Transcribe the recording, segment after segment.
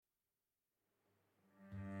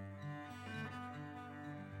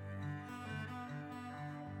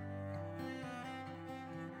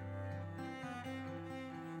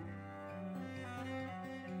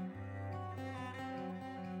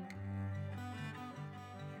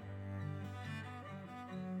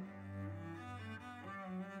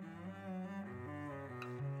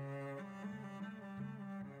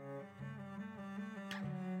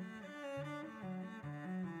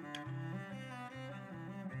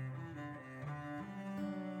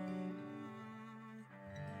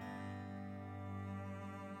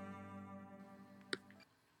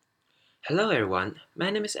Hello everyone, my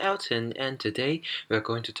name is Elton and today we are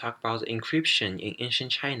going to talk about encryption in ancient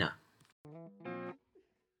China.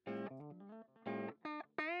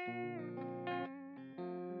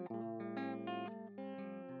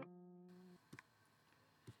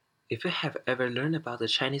 If you have ever learned about the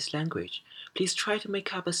Chinese language, please try to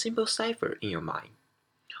make up a simple cipher in your mind.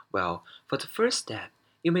 Well, for the first step,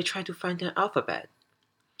 you may try to find an alphabet.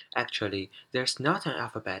 Actually, there's not an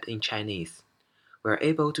alphabet in Chinese. We are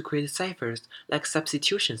able to create ciphers like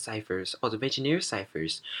substitution ciphers or the Wagener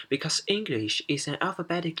ciphers because English is an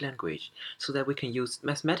alphabetic language so that we can use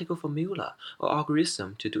mathematical formula or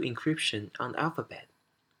algorithm to do encryption on the alphabet.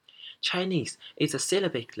 Chinese is a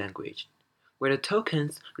syllabic language, where the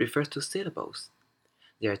tokens refer to syllables.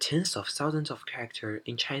 There are tens of thousands of characters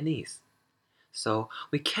in Chinese, so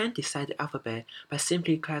we can't decide the alphabet by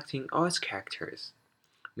simply collecting all its characters.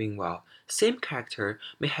 Meanwhile, same character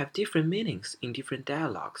may have different meanings in different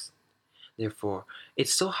dialogues. Therefore,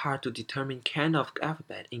 it's so hard to determine kind of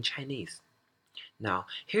alphabet in Chinese. Now,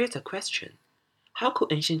 here's a question. How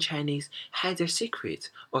could ancient Chinese hide their secrets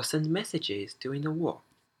or send messages during the war?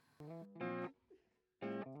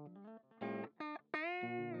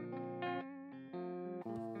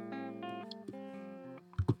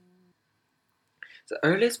 The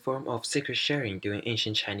earliest form of secret sharing during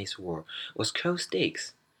ancient Chinese war was code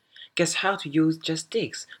sticks. Guess how to use just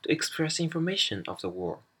sticks to express information of the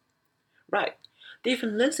war? Right,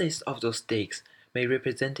 different lengths of those sticks may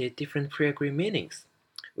represent different pre-agreed meanings,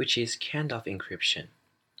 which is kind of encryption.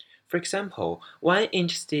 For example,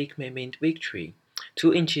 1-inch stick may mean victory,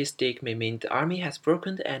 2-inch stick may mean the army has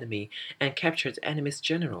broken the enemy and captured the enemy's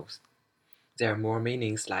generals. There are more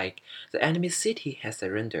meanings like the enemy's city has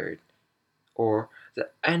surrendered, or the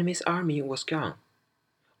enemy's army was gone,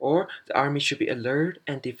 or the army should be alert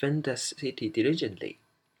and defend the city diligently.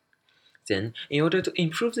 Then, in order to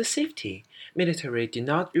improve the safety, military did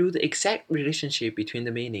not rule the exact relationship between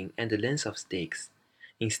the meaning and the length of sticks.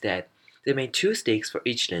 Instead, they made two sticks for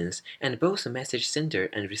each length, and both the message sender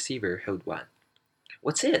and receiver hold one.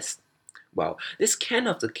 What's this? Well, this is kind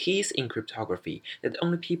of the keys in cryptography that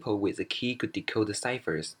only people with the key could decode the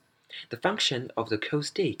ciphers. The function of the code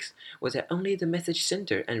sticks was that only the message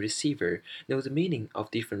sender and receiver know the meaning of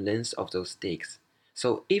different lengths of those sticks.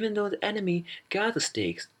 So even though the enemy got the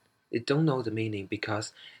sticks, they don't know the meaning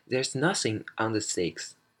because there's nothing on the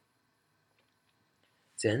sticks.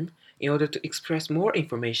 Then, in order to express more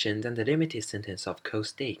information than the limited sentence of code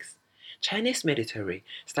sticks, Chinese military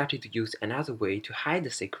started to use another way to hide the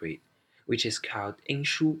secret, which is called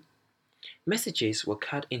inshu. Messages were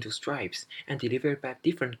cut into stripes and delivered by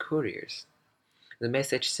different couriers. The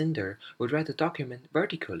message sender would write the document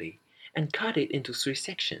vertically and cut it into 3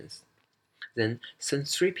 sections. Then send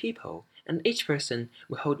 3 people, and each person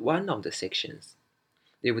would hold one of the sections.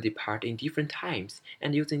 They would depart in different times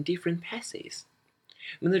and using different passes.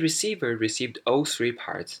 When the receiver received all 3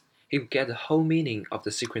 parts, he would get the whole meaning of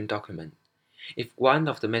the secret document. If one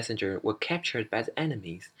of the messenger were captured by the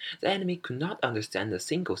enemy could not understand a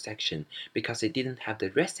single section because it didn't have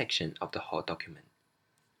the rest section of the whole document.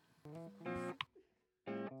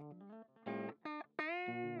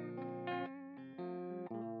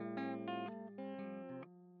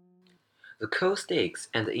 The code sticks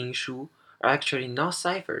and the inshu are actually not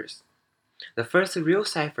ciphers. The first real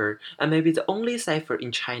cipher, and maybe the only cipher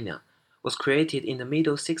in China, was created in the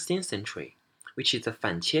middle 16th century, which is the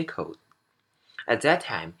Fanqie code. At that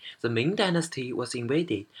time, the Ming Dynasty was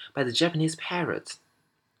invaded by the Japanese pirates.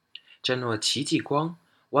 General Qi Jiguang,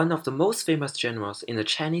 one of the most famous generals in the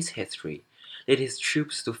Chinese history, led his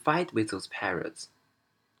troops to fight with those pirates.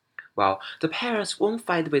 Well, the pirates won't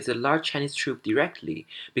fight with the large Chinese troop directly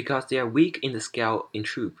because they are weak in the scale in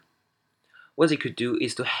troop. What they could do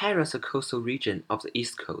is to harass the coastal region of the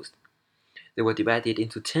east coast. They were divided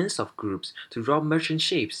into tens of groups to rob merchant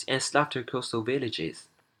ships and slaughter coastal villages.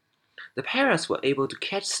 The pirates were able to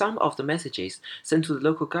catch some of the messages sent to the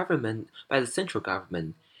local government by the central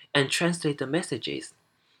government and translate the messages,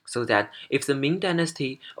 so that if the Ming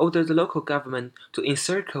Dynasty ordered the local government to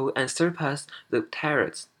encircle and surpass the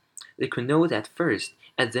pirates, they could know that first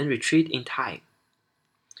and then retreat in time.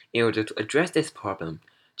 In order to address this problem,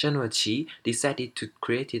 General Qi decided to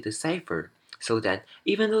create the cipher so that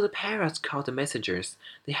even though the pirates caught the messengers,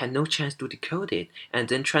 they had no chance to decode it and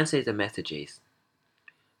then translate the messages.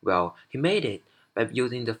 Well, he made it by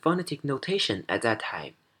using the phonetic notation at that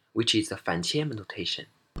time, which is the Fanqie notation.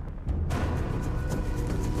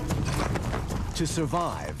 To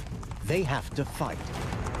survive, they have to fight.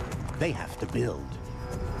 They have to build.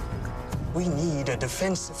 We need a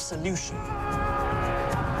defensive solution.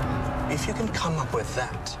 If you can come up with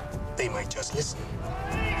that, they might just listen.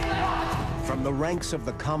 From the ranks of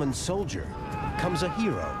the common soldier comes a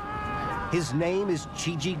hero. His name is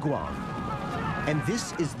Qiji Guang, and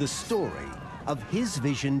this is the story of his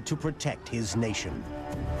vision to protect his nation.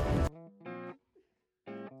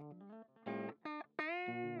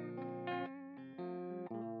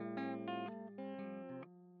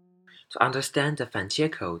 To understand the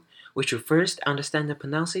Fanjie code, we should first understand the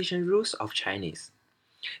pronunciation rules of Chinese.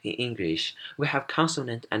 In English, we have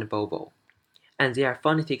consonant and vowel, and they are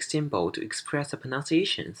phonetic symbols to express the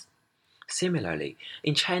pronunciations. Similarly,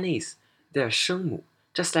 in Chinese, there are shengmu,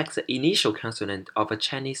 just like the initial consonant of a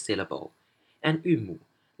Chinese syllable, and yunmu,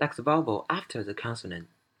 like the vowel after the consonant.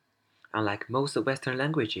 Unlike most Western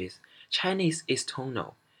languages, Chinese is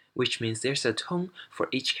tonal, which means there's a tone for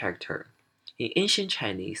each character. In ancient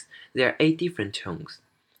Chinese, there are 8 different tones,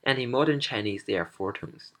 and in modern Chinese, there are 4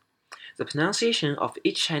 tones. The pronunciation of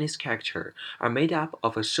each Chinese character are made up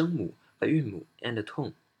of a shengmu, a yunmu, and a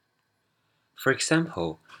tone. For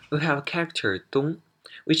example, we have a character dong,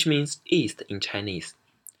 which means east in Chinese.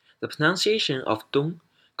 The pronunciation of dong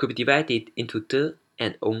could be divided into de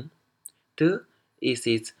and ong. De is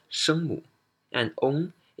its shengmu, and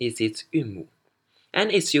ong is its yunmu,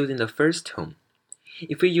 and it's used in the first tone.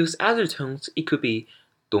 If we use other tones, it could be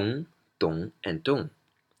dong, dong, and dong.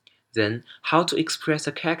 Then, how to express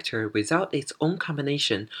a character without its own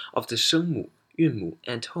combination of the shengmu, yunmu,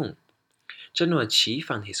 and tone? General Qi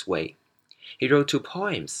found his way. He wrote 2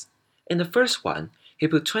 poems. In the first one, he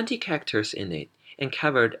put 20 characters in it and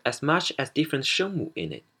covered as much as different shengmu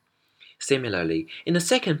in it. Similarly, in the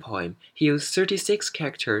second poem, he used 36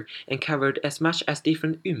 characters and covered as much as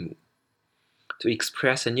different yunmu. To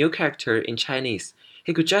express a new character in Chinese,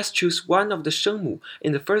 he could just choose one of the shengmu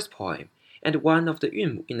in the first poem and one of the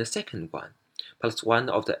yunmu in the second one, plus one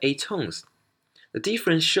of the 8 tones. The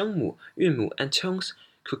different shengmu, yunmu, and tones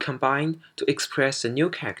could combine to express a new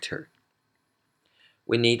character.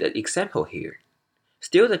 We need an example here.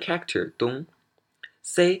 Still the character dong.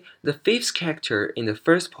 Say the 5th character in the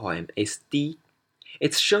first poem is di.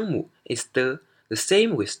 Its shengmu is de, the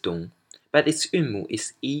same with dong, but its yunmu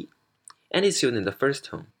is yi, and it's used in the first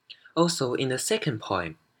tone. Also, in the second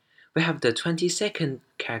poem, we have the 22nd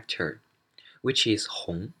character, which is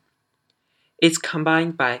hong. It's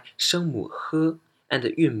combined by shengmu he and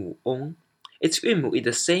the yunmu ong. Its yunmu is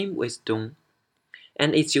the same with dong,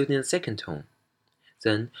 and it's used in the second tone.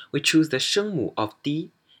 Then we choose the shengmu of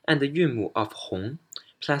di and the yunmu of hong,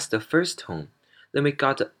 plus the first tone. Then we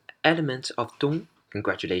got the element of dong.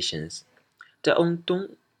 Congratulations. The on dong.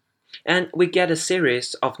 And we get a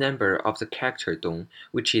series of number of the character dong,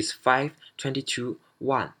 which is 5, 22,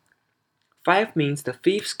 1. 5 means the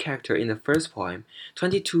 5th character in the first poem,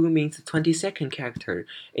 22 means the 22nd character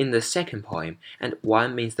in the second poem, and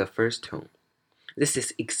 1 means the first tone. This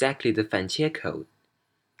is exactly the Fanjie code.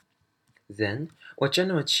 Then, what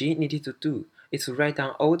General Qi needed to do is to write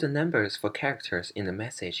down all the numbers for characters in the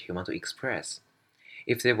message he wanted to express.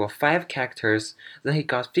 If there were 5 characters, then he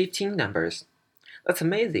got 15 numbers. That's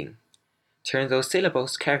amazing! Turn those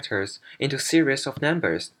syllables characters into series of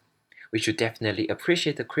numbers. We should definitely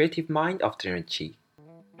appreciate the creative mind of General Qi.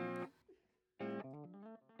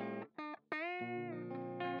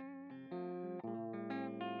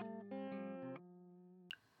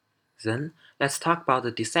 Then, let's talk about the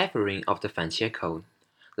deciphering of the Fanjie code.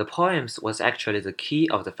 The poems was actually the key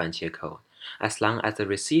of the Fanjie code. As long as the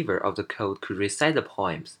receiver of the code could recite the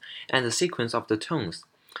poems and the sequence of the tones,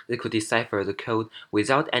 they could decipher the code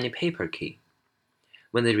without any paper key.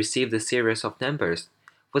 When they received the series of numbers,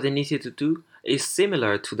 what they needed to do is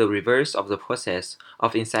similar to the reverse of the process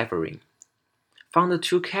of enciphering. Find the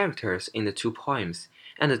 2 characters in the 2 poems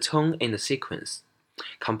and the tone in the sequence.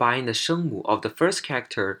 Combine the shengmu of the first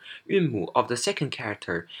character, yunmu of the second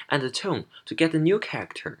character, and the tone to get the new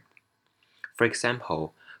character. For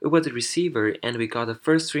example, we were the receiver and we got the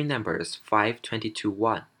first 3 numbers 5, 22,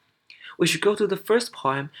 1. We should go to the first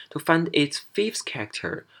poem to find its 5th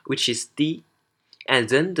character, which is di, and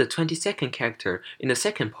then the 22nd character in the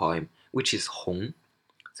second poem, which is hong.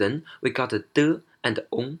 Then we got the de and the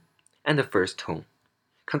ong, and the first tone.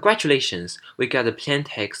 Congratulations, we got the plain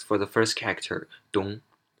text for the first character, dong.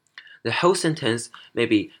 The whole sentence may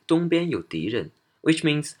be 东边有敌人, which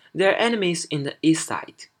means there are enemies in the east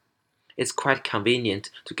side. It's quite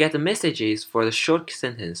convenient to get the messages for the short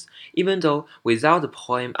sentence, even though without the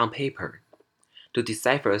poem on paper. To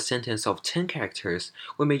decipher a sentence of 10 characters,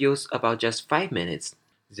 we may use about just 5 minutes.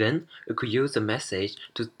 Then, we could use the message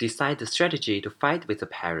to decide the strategy to fight with the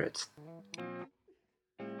pirates.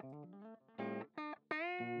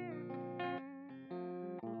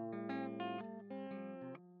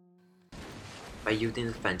 By using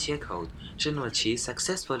the Fanjie code, General Qi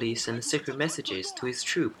successfully sent secret messages to his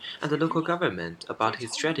troops and the local government about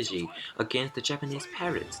his strategy against the Japanese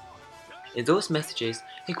pirates. In those messages,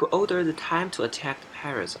 he could order the time to attack the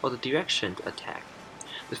pirates or the direction to attack.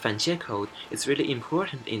 The Fanjie code is really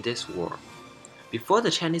important in this war. Before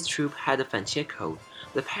the Chinese troops had the Fanjie code,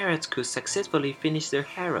 the pirates could successfully finish their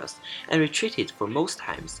harass and retreated for most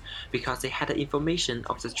times because they had the information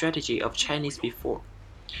of the strategy of Chinese before.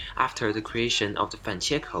 After the creation of the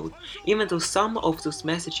Fanjie code, even though some of those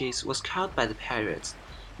messages was caught by the pirates,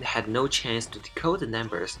 they had no chance to decode the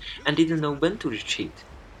numbers and didn't know when to retreat.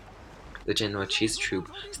 The General Qi's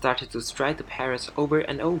troop started to strike the pirates over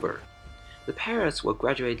and over. The pirates were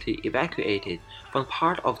gradually evacuated from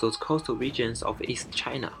part of those coastal regions of East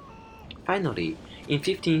China. Finally, in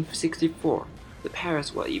 1564, the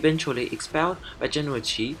pirates were eventually expelled by General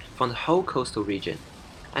Qi from the whole coastal region,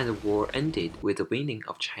 and the war ended with the winning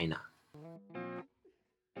of China.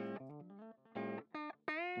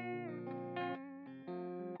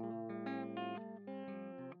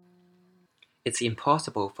 It's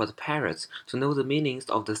impossible for the pirates to know the meanings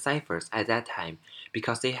of the ciphers at that time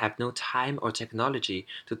because they have no time or technology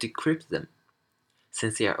to decrypt them.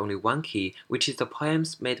 Since there are only one key, which is the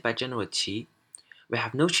poems made by General Qi, we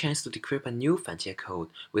have no chance to decrypt a new Fanjie code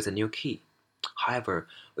with a new key. However,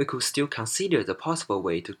 we could still consider the possible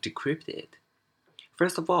way to decrypt it.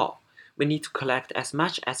 First of all, we need to collect as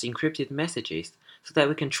much as encrypted messages so that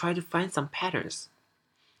we can try to find some patterns.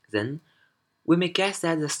 Then, we may guess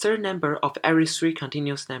that the third number of every three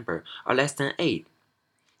continuous numbers are less than 8.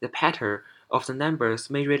 The pattern of the numbers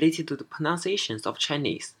may relate to the pronunciations of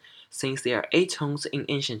Chinese, since there are 8 tones in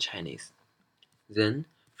ancient Chinese. Then,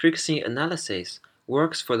 frequency analysis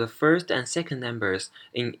works for the first and second numbers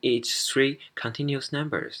in each 3 continuous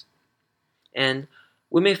numbers. And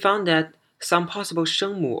we may find that some possible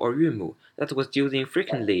shengmu or yunmu that was used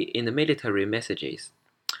frequently in the military messages,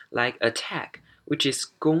 like attack, which is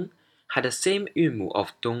gong, had the same yunmu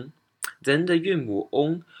of dong. Then the yunmu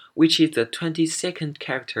ong, which is the 22nd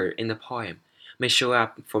character in the poem, may show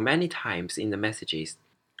up for many times in the messages,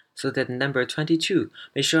 so that the number 22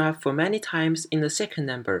 may show up for many times in the second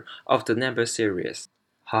number of the number series.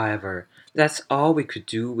 However, that's all we could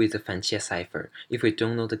do with the Fanjie cipher if we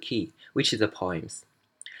don't know the key, which is the poems.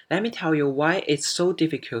 Let me tell you why it's so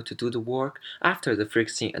difficult to do the work after the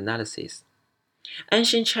frequency analysis.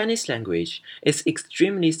 Ancient Chinese language is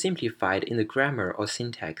extremely simplified in the grammar or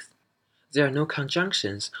syntax. There are no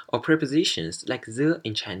conjunctions or prepositions like the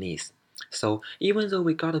in Chinese. So even though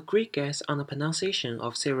we got a great guess on the pronunciation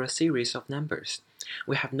of several series of numbers,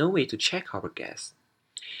 we have no way to check our guess.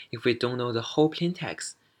 If we don't know the whole plain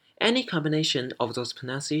text, any combination of those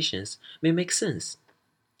pronunciations may make sense.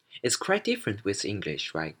 It's quite different with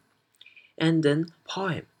English, right? And then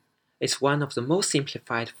poem is one of the most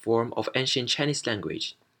simplified form of ancient Chinese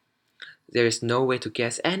language. There is no way to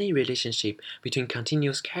guess any relationship between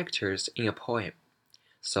continuous characters in a poem.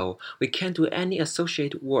 So we can't do any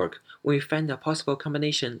associated work when we find a possible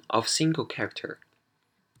combination of single character.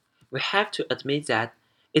 We have to admit that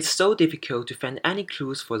it's so difficult to find any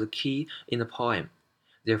clues for the key in the poem.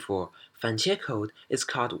 Therefore, Fanjie code is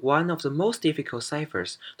called one of the most difficult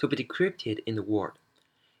ciphers to be decrypted in the world.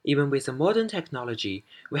 Even with the modern technology,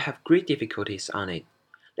 we have great difficulties on it,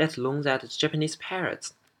 let alone that the Japanese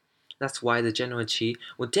pirates. That's why the General Qi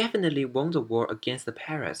would definitely won the war against the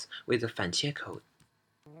pirates with the Fanjie code.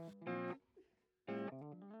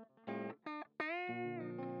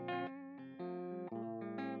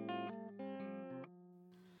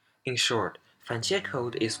 In short, Fanjie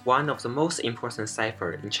code is one of the most important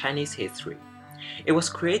ciphers in Chinese history. It was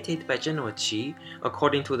created by General Qi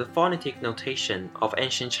according to the phonetic notation of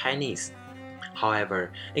ancient Chinese.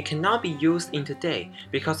 However, it cannot be used in today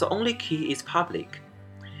because the only key is public.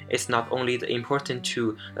 It's not only the important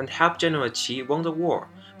tool that helped General Qi won the war,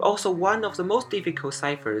 but also one of the most difficult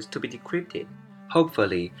ciphers to be decrypted.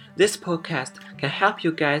 Hopefully, this podcast can help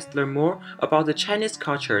you guys learn more about the Chinese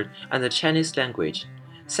culture and the Chinese language.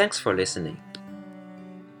 Thanks for listening.